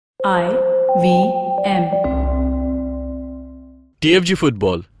IVM. TFG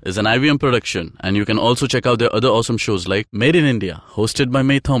Football is an IVM production, and you can also check out their other awesome shows like Made in India, hosted by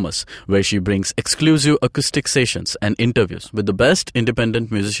May Thomas, where she brings exclusive acoustic sessions and interviews with the best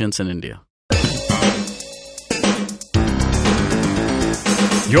independent musicians in India.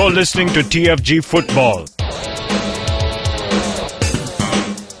 You're listening to TFG Football.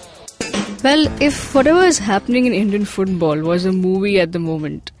 Well, if whatever is happening in Indian football was a movie at the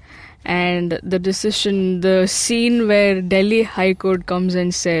moment, and the scene where Delhi High Court comes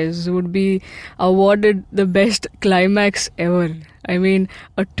and says would be awarded the best climax ever. I mean,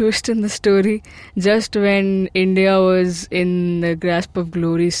 a twist in the story. Just when India was in the grasp of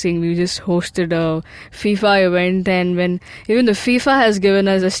glory, saying we just hosted a FIFA event, and when even the FIFA has given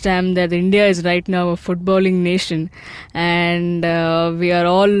us a stamp that India is right now a footballing nation, and we are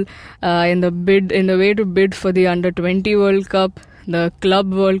all in the way to bid for the Under-20 World Cup, the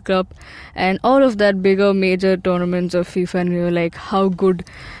Club World Cup, and all of that bigger major tournaments of FIFA, and we were like, how good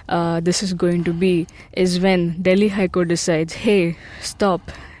this is going to be, is when Delhi High Court decides, hey,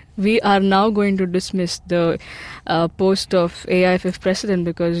 stop, we are now going to dismiss the post of AIFF president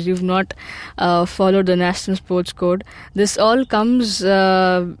because you've not followed the National Sports Code. This all comes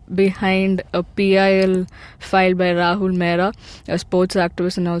behind a PIL filed by Rahul Mehra, a sports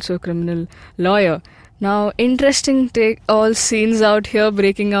activist and also a criminal lawyer. Now, interesting take, all scenes out here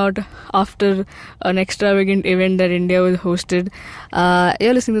breaking out after an extravagant event that India was hosted.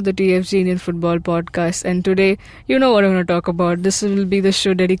 You're listening to the TFG Indian Football Podcast, and today, you know what I'm going to talk about. This will be the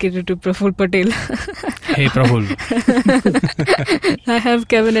show dedicated to Praful Patel. Hey, Praful. I have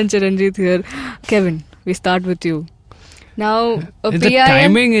Kevin and Chiranjit here. Kevin, we start with you. Now, the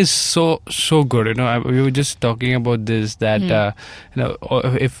timing is so good. You know, we were just talking about this, that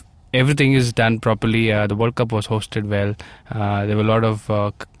if everything is done properly, the World Cup was hosted well. There were a lot of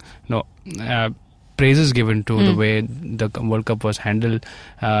praises given to the way the World Cup was handled.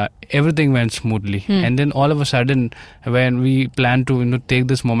 Everything went smoothly, and then all of a sudden, when we plan to take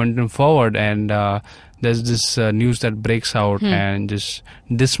this momentum forward, and there's this news that breaks out and just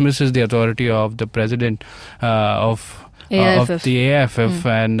dismisses the authority of the president of the AIFF,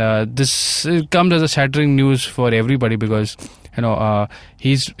 and this comes as a shattering news for everybody because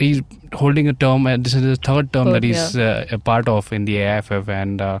he's holding a term, and this is the third term that he's a part of in the AIFF,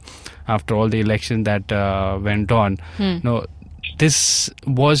 and after all the election that went on, this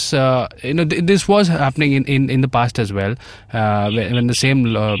was this was happening in the past as well, when the same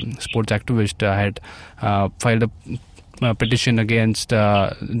sports activist had filed a petition against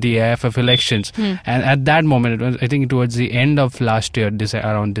the AIFF elections, and at that moment, I think towards the end of last year,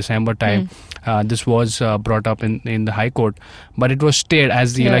 around December time, this was brought up in the High Court, but it was stayed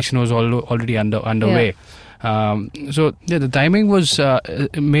as the election was already underway. So the timing was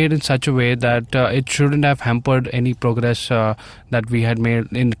made in such a way that it shouldn't have hampered any progress that we had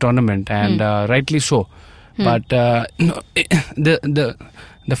made in the tournament, and rightly so. But the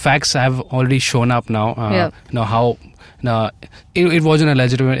facts have already shown up now. How. No, it wasn't a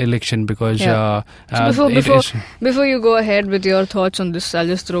legitimate election because... Before you go ahead with your thoughts on this, I'll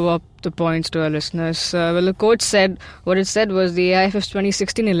just throw up the points to our listeners. Well, the court said, what it said was the AIFF's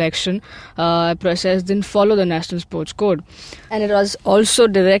 2016 election process didn't follow the National Sports Code. And it was also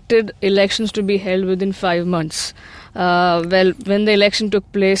directed elections to be held within 5 months. Well, when the election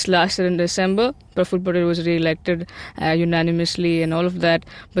took place last year in December, Praful Patel was re-elected unanimously and all of that.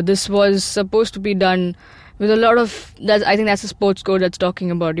 But this was supposed to be done with a lot of that. I think that's the sports code that's talking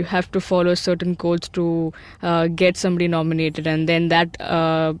about. You have to follow certain codes to get somebody nominated, and then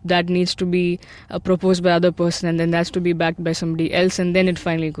that needs to be proposed by other person, and then that's to be backed by somebody else, and then it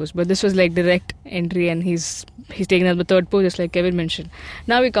finally goes. But this was like direct entry, and he's taken out the third post, just like Kevin mentioned.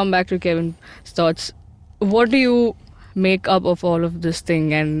 Now we come back to Kevin's thoughts. What do you make up of all of this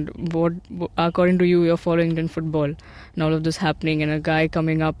thing, and what, according to you, you're following Indian football and all of this happening, and a guy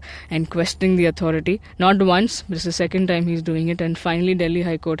coming up and questioning the authority, not once, but it's the second time he's doing it, and finally Delhi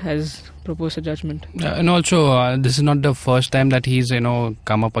High Court has proposed a judgment. And also, this is not the first time that he's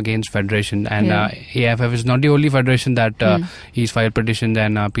come up against federation, and AIFF is not the only federation that he's filed petitions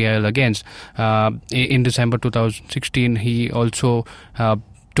and PIL against. In December 2016, he also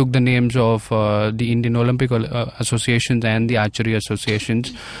took the names of the Indian Olympic Associations and the Archery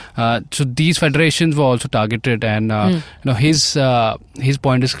Associations. So these federations were also targeted, and his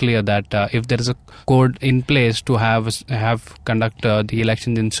point is clear that if there is a code in place to have conduct the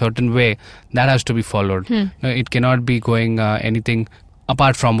elections in certain way, that has to be followed. It cannot be going anything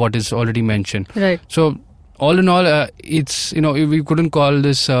apart from what is already mentioned. Right. So all in all, it's we couldn't call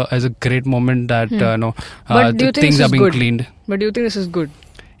this as a great moment that things are being cleaned. But do you think this is good?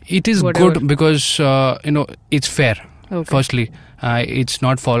 It is whatever? good because it's fair. Okay. Firstly, it's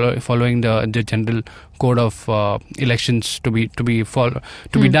not following the general code of elections to be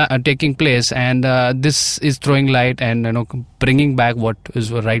taking place, and this is throwing light and bringing back what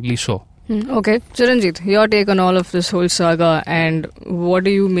is rightly so. Okay, Chiranjit, your take on all of this whole saga, and what are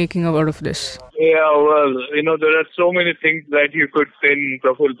you making out of this? Yeah, well, there are so many things that you could pin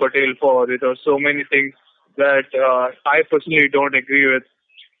Praful Patel for. So many things that I personally don't agree with.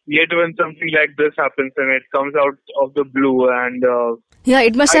 Yet when something like this happens and it comes out of the blue, and Yeah,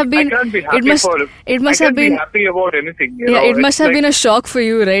 it must have I been. can't be happy It must. for. It must I have can't be been. happy about anything. Yeah, it must It's have been a shock for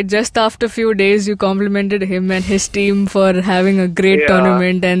you, right? Just after a few days, you complimented him and his team for having a great Yeah.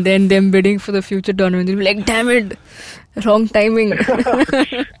 tournament, and then them bidding for the future tournament. You'll be like, damn it, wrong timing.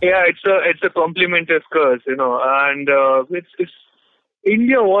 Yeah, it's a complimentous curse, and it's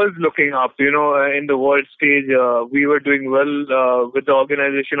India was looking up, in the world stage. We were doing well with the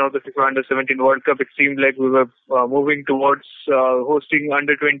organization of the FIFA Under-17 World Cup. It seemed like we were moving towards hosting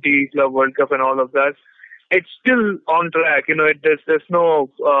Under-20 Club World Cup and all of that. It's still on track, there's no,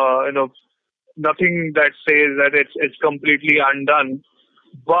 nothing that says that it's completely undone.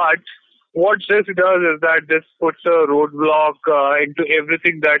 But what this does is that this puts a roadblock into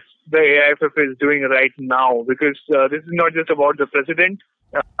everything that the AIFF is doing right now, because this is not just about the president.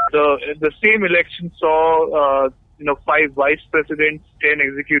 The same election saw 5 vice presidents, 10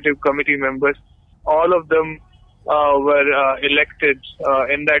 executive committee members. All of them were elected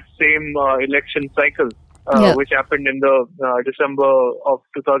in that same election cycle, Yeah. which happened in the December of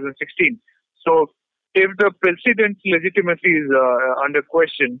 2016. So if the president's legitimacy is under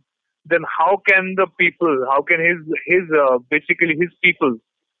question, then how can the people, how can his basically his people,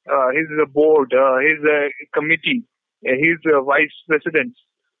 his board, his committee, his vice presidents,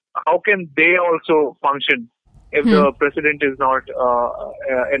 how can they also function if the president is not,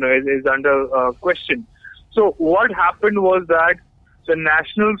 is under question? So what happened was that the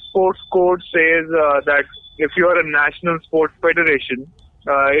National Sports Code says that if you are a national sports federation,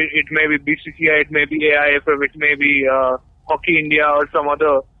 it may be BCCI, it may be AIFF, it may be Hockey India or some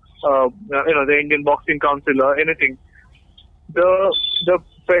other, the Indian Boxing Council or anything. The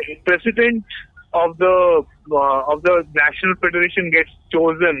president of the national federation gets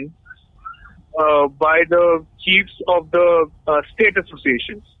chosen by the chiefs of the state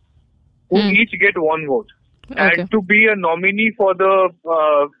associations, who each get 1 vote. Okay. And to be a nominee for the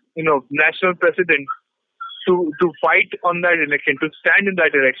national president, to fight on that election, to stand in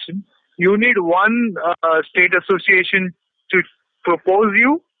that election, you need one state association to propose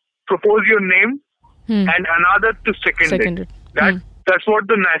your name, and another to second it. That's what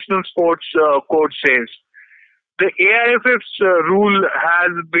the National Sports Code says. The AIFF's rule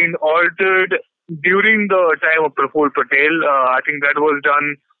has been altered during the time of Praful Patel. I think that was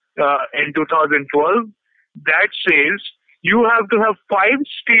done in 2012. That says you have to have 5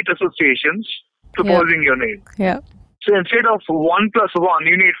 state associations proposing your name. Yeah. So instead of 1 plus 1,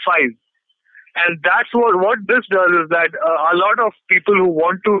 you need 5. And that's what this does is that a lot of people who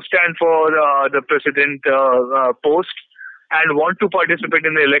want to stand for the president post and want to participate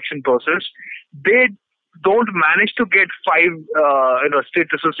in the election process, they don't manage to get 5 state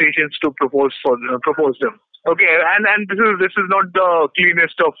associations to propose them. Okay, and this is not the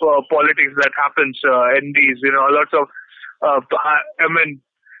cleanest of politics that happens in these. Lots of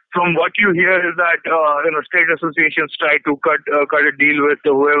from what you hear is that state associations try to cut a deal with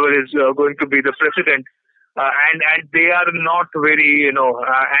whoever is going to be the president, and they are not very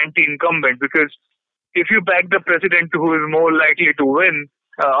anti-incumbent, because if you back the president who is more likely to win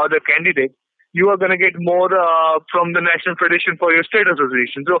or the candidate, you are going to get more from the national federation for your state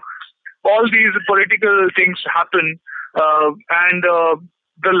association. So all these political things happen, and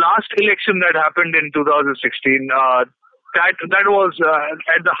the last election that happened in 2016. That was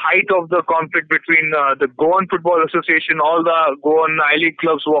at the height of the conflict between the Goan Football Association, all the Goan I-League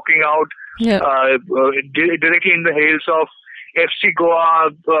clubs walking out directly in the heels of FC Goa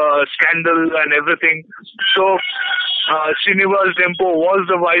scandal and everything. So Srinivas Dempo was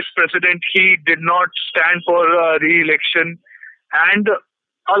the vice president. He did not stand for re-election, and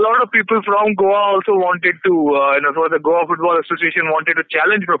a lot of people from Goa also wanted to, for the Goa Football Association wanted to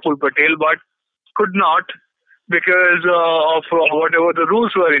challenge Praful Patel, but could not, because of whatever the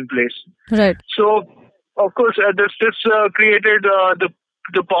rules were in place. Right. So, of course, this created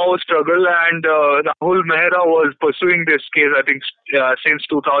the power struggle, and Rahul Mehra was pursuing this case, I think, since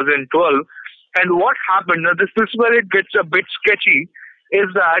 2012. And what happened, this is where it gets a bit sketchy,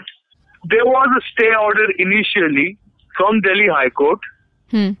 is that there was a stay order initially from Delhi High Court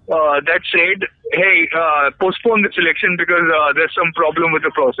that said, hey, postpone this election because there's some problem with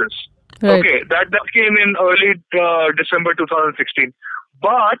the process. Right. Okay, that came in early December 2016.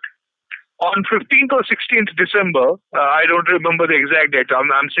 But on 15th or 16th December, I don't remember the exact date. I'm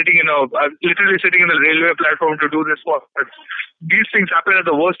literally sitting in a railway platform to do this work. These things happen at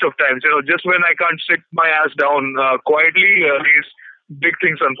the worst of times. Just when I can't sit my ass down quietly, these big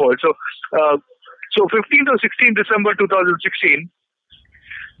things unfold. So 15th or 16th December 2016,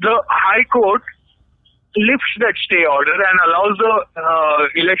 the High Court lifts that stay order and allows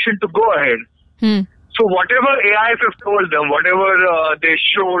the election to go ahead. So whatever AIFF told them, whatever they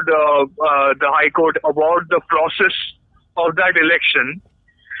showed the High Court about the process of that election,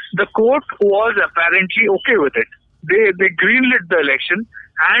 the court was apparently okay with it. They greenlit the election,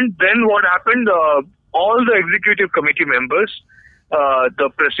 and then what happened? All the executive committee members, the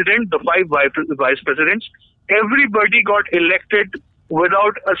president, the 5 vice presidents, everybody got elected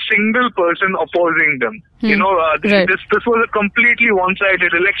without a single person opposing them. Right. This was a completely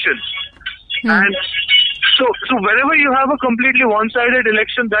one-sided election. And so whenever you have a completely one-sided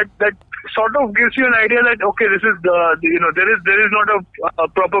election, that sort of gives you an idea that okay, this is there is not a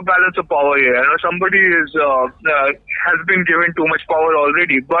proper balance of power here. Somebody has been given too much power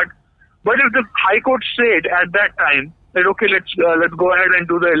already. But if the High Court said at that time that okay, let's go ahead and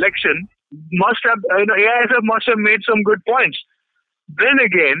do the election, AIFF must have made some good points. Then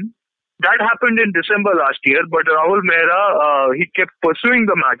again, that happened in December last year, but Rahul Mehra, he kept pursuing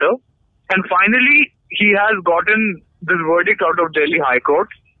the matter, and finally he has gotten this verdict out of Delhi High Court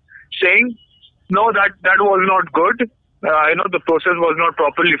saying, no, that was not good. The process was not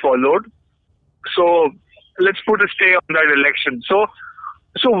properly followed. So let's put a stay on that election. So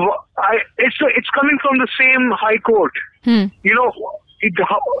it's coming from the same High Court. If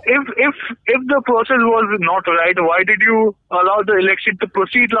the process was not right, why did you allow the election to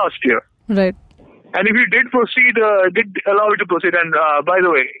proceed last year? Right. And if you did allow it to proceed, and by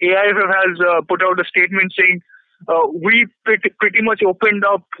the way, AIFF has put out a statement saying we pretty much opened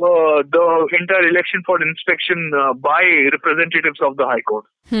up the entire election for inspection by representatives of the High Court.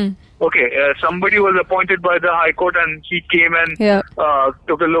 Okay, somebody was appointed by the High Court and he came and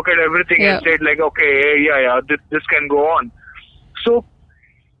took a look at everything and said like, okay, this can go on. So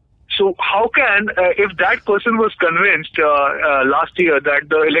how can, if that person was convinced last year that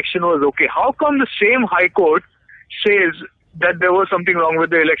the election was okay, how come the same High Court says that there was something wrong with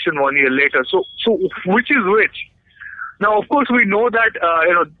the election 1 year later? So which is which? Now, of course, we know that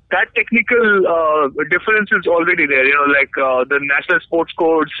that technical difference is already there. The National Sports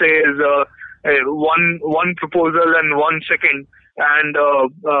Code says one proposal and 1 second. And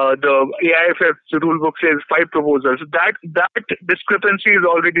the AIFF rule book says 5 proposals. That discrepancy is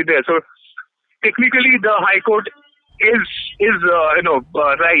already there. So technically, the High Court is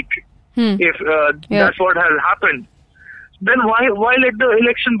right. If that's what has happened, then why let the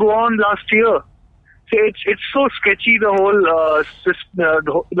election go on last year? So it's so sketchy, the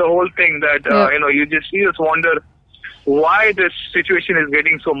whole thing that you just wonder why this situation is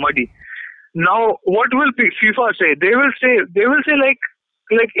getting so muddy. Now, what will FIFA say? They will say like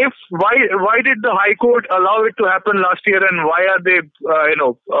if why did the High Court allow it to happen last year, and why are they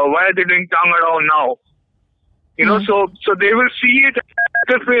why are they doing tongue around now? So they will see it as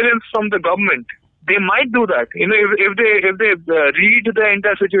interference from the government. They might do that. If they read the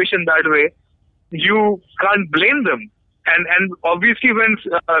entire situation that way, you can't blame them. And obviously when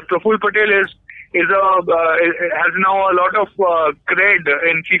Praful Patel has now a lot of cred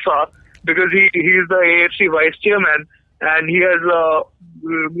in FIFA, because he is the AFC vice chairman, and he has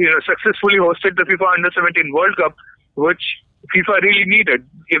successfully hosted the FIFA Under-17 World Cup, which FIFA really needed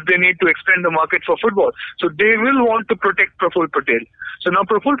if they need to expand the market for football. So they will want to protect Praful Patel. So now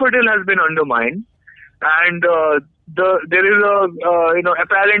Praful Patel has been undermined, and there is a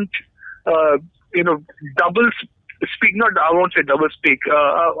apparent double speak. Not I won't say double speak.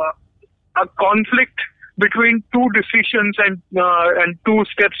 A conflict between 2 decisions and 2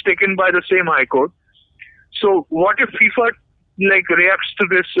 steps taken by the same High Court. So what if FIFA reacts to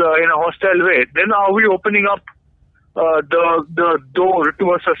this in a hostile way? Then are we opening up the door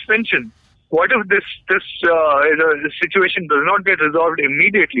to a suspension? What if this situation does not get resolved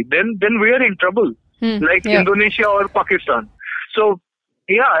immediately? Then we are in trouble, Indonesia or Pakistan. So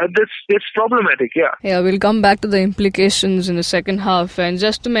it's problematic. We'll come back to the implications in the second half. And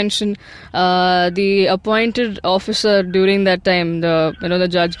just to mention, the appointed officer during that time, the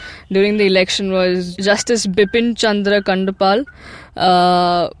judge during the election was Justice Bipin Chandra Kandapal.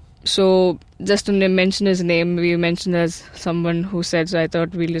 So just to mention his name, we mentioned as someone who said, so I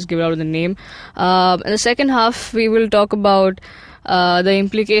thought we'll just give it out of the name. In the second half, we will talk about the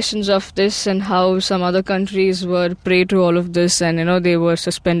implications of this and how some other countries were prey to all of this, and they were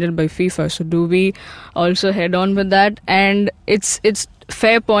suspended by FIFA. So do we also head on with that? And it's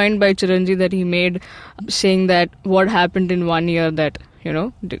fair point by Chiranjeev that he made, saying that what happened in 1 year, that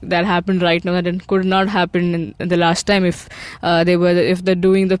that happened right now, that it could not happen in the last time if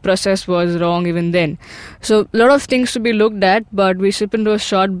the process was wrong even then. So a lot of things to be looked at, but we slip into a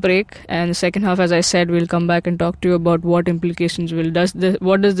short break, and the second half, as I said, we'll come back and talk to you about what implications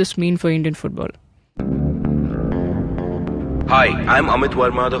what does this mean for Indian football. Hi, I'm Amit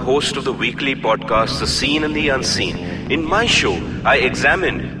Verma, the host of the weekly podcast The Seen and the Unseen. In my show, I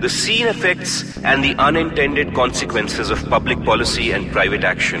examine the seen effects and the unintended consequences of public policy and private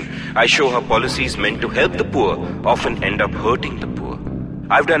action. I show how policies meant to help the poor often end up hurting the poor.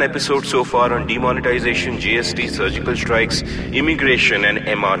 I've done episodes so far on demonetization, GST, surgical strikes, immigration and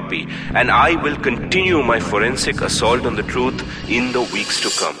MRP. And I will continue my forensic assault on the truth in the weeks to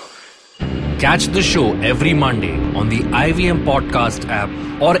come. Catch the show every Monday on the IVM Podcast app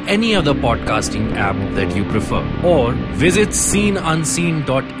or any other podcasting app that you prefer. Or visit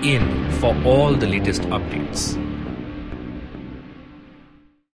seenunseen.in for all the latest updates.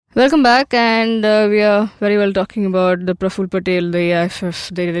 Welcome back, and we are very well talking about the Praful Patel, the AIFF,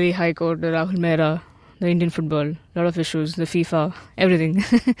 the Delhi High Court, the Rahul Mehra, the Indian football, a lot of issues, the FIFA, everything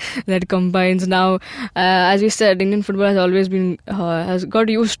that combines now. As we said, Indian football has always been, has got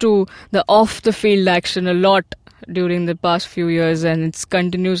used to the off-the-field action a lot during the past few years, and it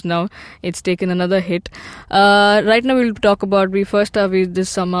continues now. It's taken another hit. Right now we first have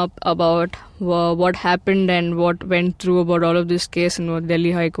this sum up about what happened and what went through about all of this case and what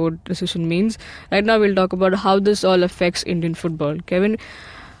Delhi High Court decision means. Right now we'll talk about how this all affects Indian football. Kevin,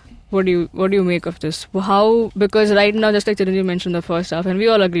 what do you make of this? Because right now, just like Chiranjeev mentioned the first half, and we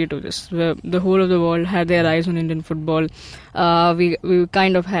all agree to this, the whole of the world had their eyes on Indian football. We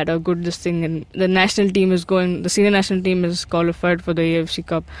kind of had a good thing, and the senior national team is qualified for the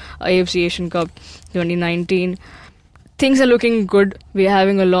AFC Asian Cup 2019. Things are looking good. We're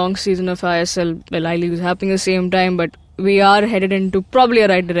having a long season of ISL. Well, I-League is happening at the same time, but we are headed into probably a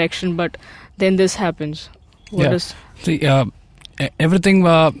right direction. But then this happens. Everything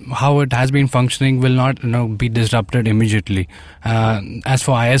how it has been functioning will not be disrupted immediately. As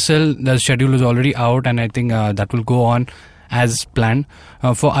for ISL, the schedule is already out, and I think that will go on as planned.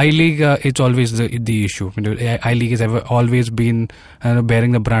 For I-League, it's always the issue. I-League has always been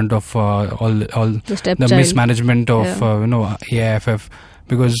bearing the brunt of all the mismanagement of AIFF,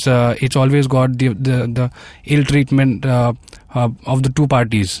 because it's always got the ill treatment of the two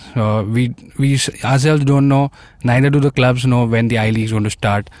parties. We ourselves don't know, neither do the clubs know when the I-League is going to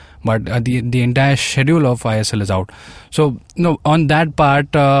start, but the entire schedule of ISL is out. So on that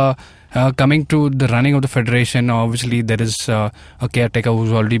part, coming to the running of the federation, obviously there is a caretaker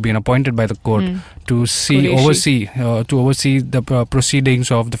who's already been appointed by the court to oversee the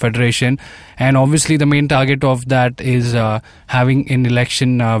proceedings of the federation, and obviously the main target of that is having an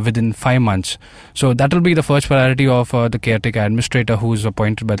election within 5 months. So that will be the first priority of the caretaker administrator who is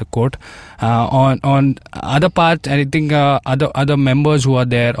appointed by the court. On other parts, I think other members who are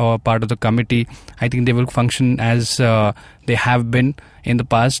there or part of the committee, I think they will function as they have been in the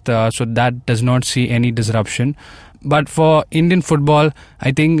past, so that does not see any disruption. But for Indian football,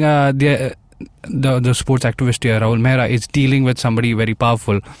 I think the sports activist here, Rahul Mehra, is dealing with somebody very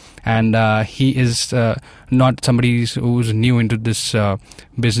powerful, and he is not somebody who's new into this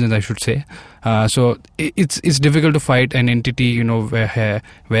business, I should say. So it's difficult to fight an entity, where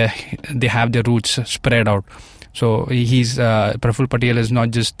they have their roots spread out. So Praful Patel is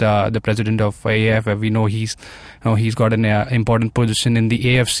not just the president of AIFF. We know he's got an important position in the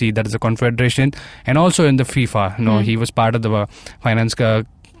AFC, that is the Confederation, and also in the FIFA. He was part of the finance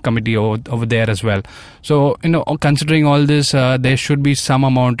committee over there as well. So considering all this, there should be some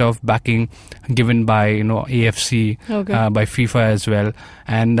amount of backing given by AFC, by FIFA as well.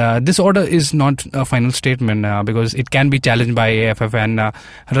 And this order is not a final statement because it can be challenged by AIFF, and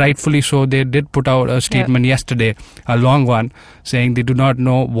rightfully so. They did put out a statement yesterday, a long one, saying they do not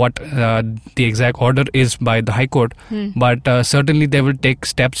know what the exact order is by the High Court, but certainly they will take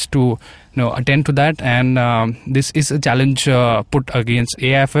steps to attend to that, and this is a challenge put against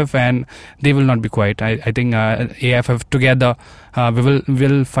AIFF, and they will not be quiet. I think AIFF together we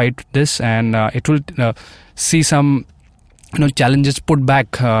will fight this, and it will see some challenges put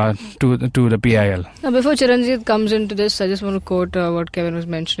back to the PIL. Now, before Chiranjit comes into this, I just want to quote what Kevin was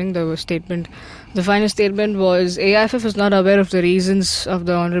mentioning. The statement, the final statement was, AIFF is not aware of the reasons of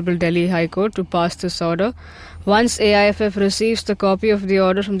the Honorable Delhi High Court to pass this order. Once AIFF receives the copy of the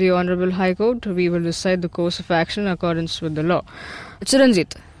order from the Honorable High Court, we will decide the course of action in accordance with the law.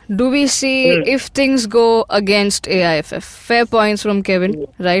 Chiranjit, do we see if things go against AIFF? Fair points from Kevin,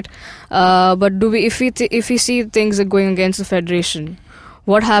 right? But do we, if we see things are going against the federation,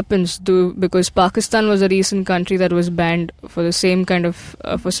 what happens? Because Pakistan was a recent country that was banned for the same kind of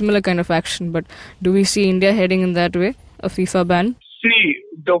for similar kind of action. But do we see India heading in that way, a FIFA ban? See,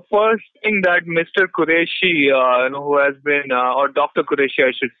 the first thing that Mr. Qureshi, who has been, or Dr. Qureshi,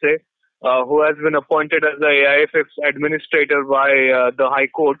 I should say, who has been appointed as the AIFF's administrator by the High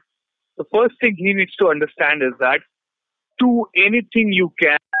Court, the first thing he needs to understand is that do anything you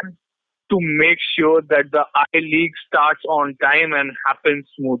can to make sure that the I-League starts on time and happens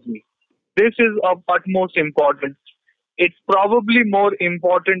smoothly. This is of utmost importance. It's probably more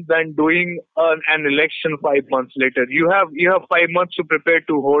important than doing an election 5 months later. You have 5 months to prepare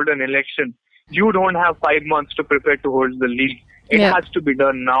to hold an election. You don't have 5 months to prepare to hold the league. It has to be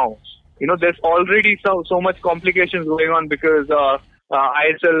done now. There's already so much complications going on because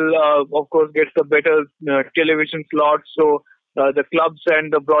ISL, of course, gets the better television slots. So the clubs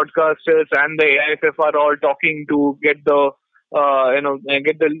and the broadcasters and the AIFF are all talking to get the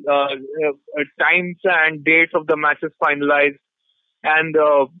times and dates of the matches finalized, and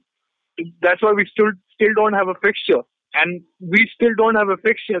that's why we still don't have a fixture. And we still don't have a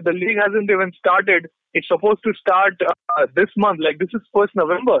fixture. The league hasn't even started. It's supposed to start this month. Like, this is 1st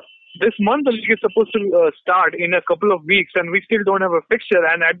November. This month the league is supposed to start in a couple of weeks, and we still don't have a fixture.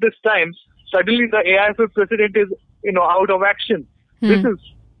 And at this time, suddenly the AIFF president is out of action. This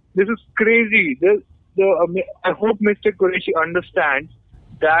is crazy. I hope Mr. Qureshi understands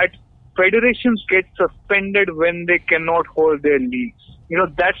that federations get suspended when they cannot hold their leagues.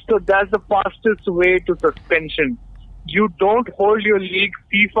 That's the fastest way to suspension. You don't hold your league,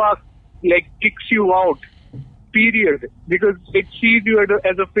 FIFA kicks you out. Period. Because it sees you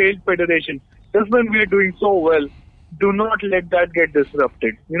as a failed federation. Just when we are doing so well, do not let that get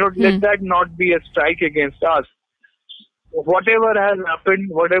disrupted. Let that not be a strike against us. Whatever has happened,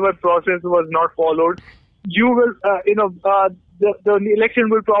 whatever process was not followed, you will, the election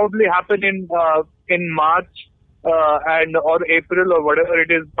will probably happen in March or April or whatever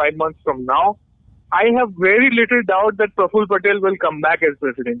it is, 5 months from now. I have very little doubt that Praful Patel will come back as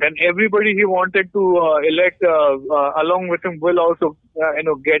president, and everybody he wanted to elect along with him will also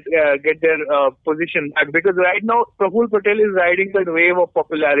get their position back, because right now Praful Patel is riding that wave of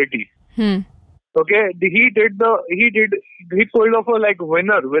popularity. Okay, he pulled off a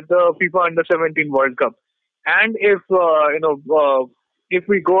winner with the FIFA Under-17 World Cup, and if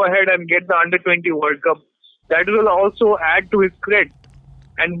we go ahead and get the Under-20 World Cup, that will also add to his credit.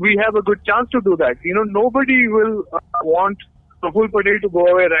 And we have a good chance to do that. Nobody will want Praful Patel to go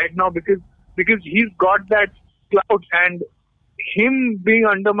away right now because he's got that clout, and him being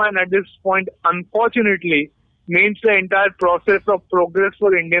undermined at this point, unfortunately, means the entire process of progress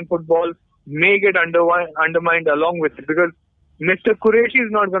for Indian football may get undermined along with it, because Mr. Qureshi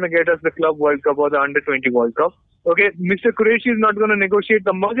is not going to get us the Club World Cup or the Under-20 World Cup. Okay, Mr. Qureshi is not going to negotiate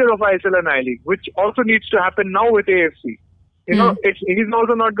the merger of ISL and I-League, which also needs to happen now with AFC. He's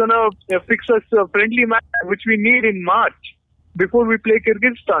also not going to fix us a friendly match, which we need in March before we play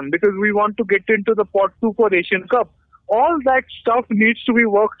Kyrgyzstan, because we want to get into the pot 2 for Asian Cup. All that stuff needs to be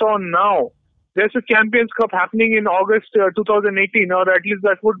worked on now. There's a Champions Cup happening in August 2018, or at least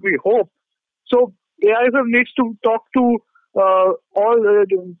that's what we hope. So AIFF needs to talk to all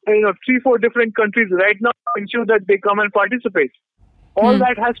 3-4 different countries right now to ensure that they come and participate. All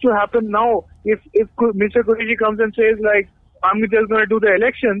that has to happen now. If Mr. Qureshi comes and says I'm just going to do the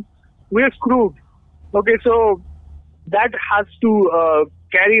elections, we're screwed. Okay, so that has to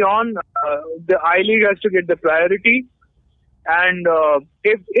carry on. The I-League has to get the priority, and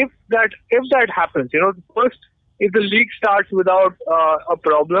if that happens, first, if the league starts without a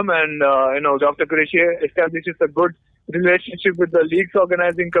problem, and Dr. Qureshi establishes a good relationship with the league's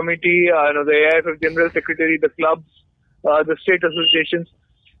organizing committee, the AIFF General Secretary, the clubs, the state associations,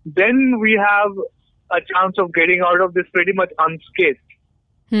 then we have a chance of getting out of this pretty much unscathed.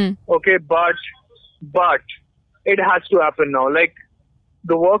 Okay, but it has to happen now.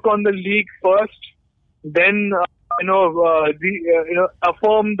 The work on the league first, then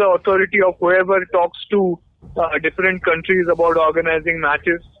affirm the authority of whoever talks to different countries about organizing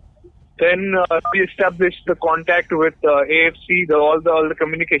matches. Then we establish the contact with AFC. All the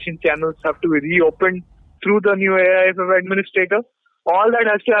communication channels have to be reopened through the new AIFF administrator. All that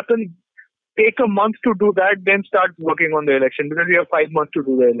has to happen. Take a month to do that, then start working on the election, because we have 5 months to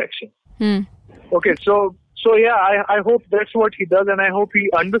do the election. Okay, so yeah, I hope that's what he does, and I hope he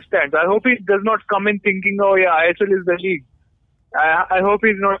understands. I hope he does not come in thinking, oh yeah, ISL is the league. I hope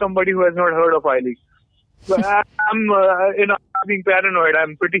he's not somebody who has not heard of I-League. But I'm being paranoid.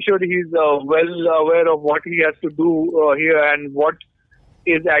 I'm pretty sure he's well aware of what he has to do here and what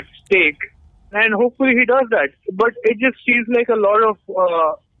is at stake, and hopefully he does that. But it just feels like a lot of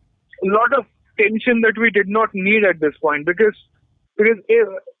tension that we did not need at this point, because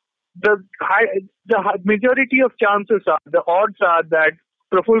the majority of chances are, the odds are that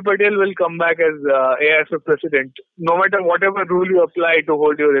Praful Patel will come back as AIFF president, no matter whatever rule you apply to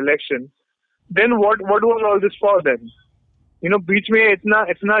hold your election. Then what was all this for then? बीच में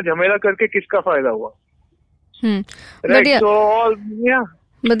इतना झमेला करके किसका फायदा हुआ? Right. Yeah. So yeah.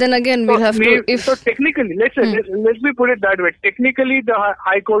 But then again, we'll have to. So technically, let me put it that way. Technically, the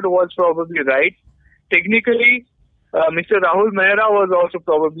High Court was probably right. Technically, Mr. Rahul Mehra was also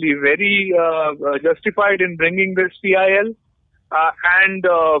probably very justified in bringing this PIL, and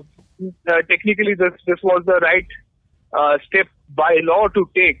technically, this was the right step by law to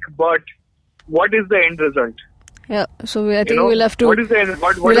take. But what is the end result? Yeah, so I think we'll have to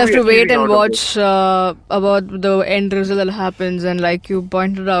we'll have to wait and watch about the end result that happens. And like you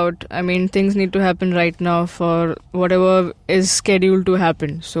pointed out, I mean, things need to happen right now for whatever is scheduled to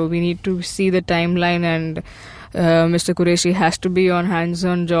happen. So we need to see the timeline, and Mr. Qureshi has to be on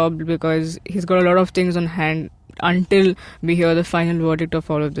hands-on job, because he's got a lot of things on hand until we hear the final verdict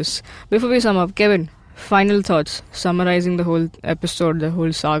of all of this. Before we sum up, Kevin, final thoughts, summarizing the whole episode, the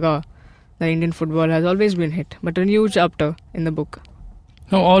whole saga. The Indian football has always been hit, but a new chapter in the book.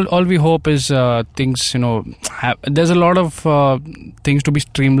 No, all we hope is things, there's a lot of things to be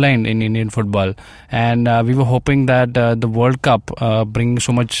streamlined in Indian football, and we were hoping that the World Cup brings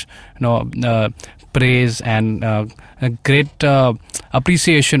so much, praise and a great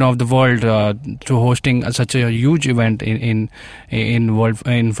appreciation of the world to hosting such a huge event in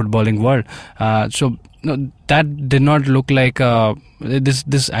footballing world. So that did not look like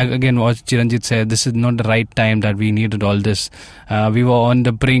this again, what Chiranjit said, this is not the right time that we needed all this. We were on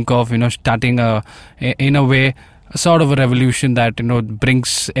the brink of starting in a way sort of a revolution that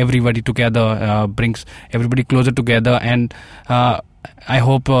brings everybody together, brings everybody closer together, and I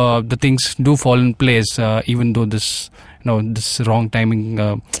hope the things do fall in place, even though this wrong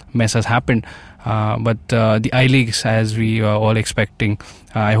timing mess has happened. But the I-Leagues, as we are all expecting,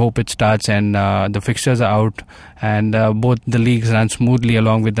 I hope it starts and the fixtures are out, and both the leagues run smoothly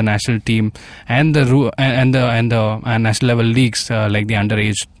along with the national team and the national level leagues like the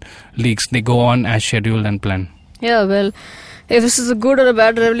underage leagues. They go on as scheduled and planned. Yeah, well, if this is a good or a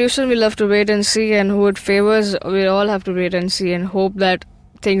bad revolution, we'll have to wait and see, and who it favors, we'll all have to wait and see and hope that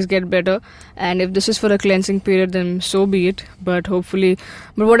things get better. And if this is for a cleansing period, then so be it. But hopefully,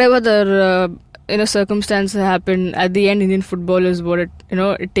 whatever the circumstances happen, at the end, Indian football is what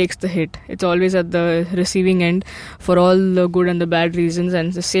it takes the hit. It's always at the receiving end for all the good and the bad reasons, and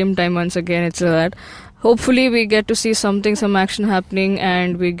at the same time, once again, it's that. Hopefully we get to see some action happening,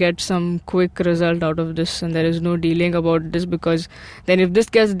 and we get some quick result out of this, and there is no delaying about this, because then if this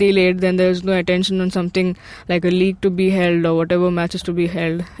gets delayed, then there is no attention on something like a league to be held or whatever matches to be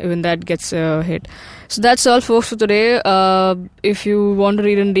held, even that gets hit. So that's all, folks, for today. If you want to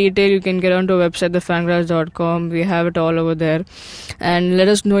read in detail, you can get onto our website, thefangarage.com. We have it all over there. And let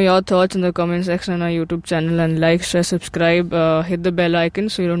us know your thoughts in the comment section on our YouTube channel, and like, share, subscribe, hit the bell icon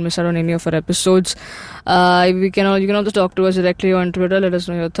so you don't miss out on any of our episodes. You can also talk to us directly on Twitter. Let us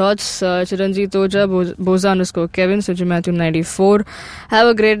know your thoughts. Chiranjit Oja, Boza_Kevin, Suji Matthew 94. Have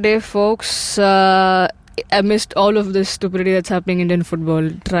a great day, folks. Amidst all of this stupidity that's happening in Indian football,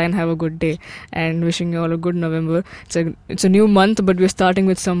 try and have a good day, and wishing you all a good November. It's a new month, but we're starting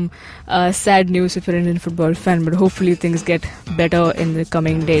with some sad news if you're an Indian football fan, but hopefully things get better in the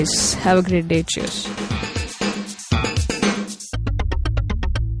coming days. Have a great day. Cheers.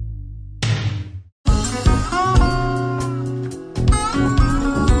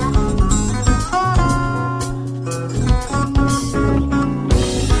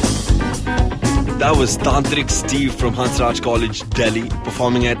 That was Tantrik Steve from Hansraj College, Delhi,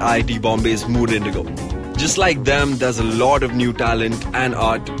 performing at IIT Bombay's Mood Indigo. Just like them, there's a lot of new talent and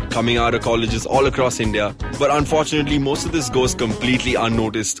art coming out of colleges all across India, but unfortunately most of this goes completely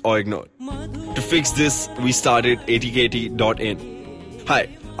unnoticed or ignored. To fix this, we started ATKT.in. Hi,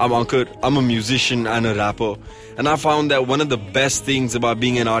 I'm Ankur, I'm a musician and a rapper, and I found that one of the best things about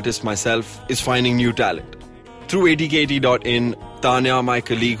being an artist myself is finding new talent. Through ATKT.in, Tanya, my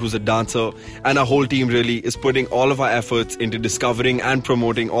colleague who's a dancer, and our whole team really is putting all of our efforts into discovering and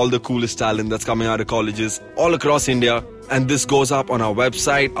promoting all the coolest talent that's coming out of colleges all across India. And this goes up on our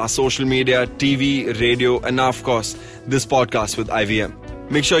website, our social media, TV, radio, and now, of course, this podcast with IVM.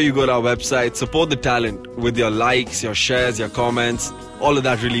 Make sure you go to our website, support the talent with your likes, your shares, your comments. All of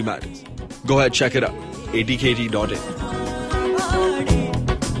that really matters. Go ahead, check it out. atkt.in.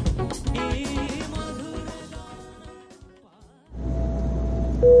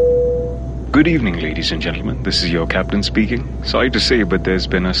 Good evening, ladies and gentlemen. This is your captain speaking. Sorry to say, but there's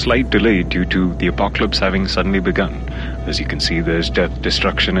been a slight delay due to the apocalypse having suddenly begun. As you can see, there's death,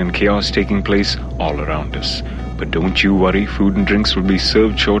 destruction, and chaos taking place all around us. But don't you worry, food and drinks will be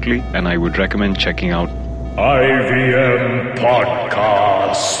served shortly, and I would recommend checking out IVM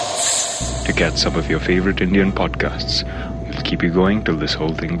Podcasts to get some of your favorite Indian podcasts. We'll keep you going till this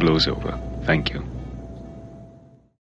whole thing blows over. Thank you.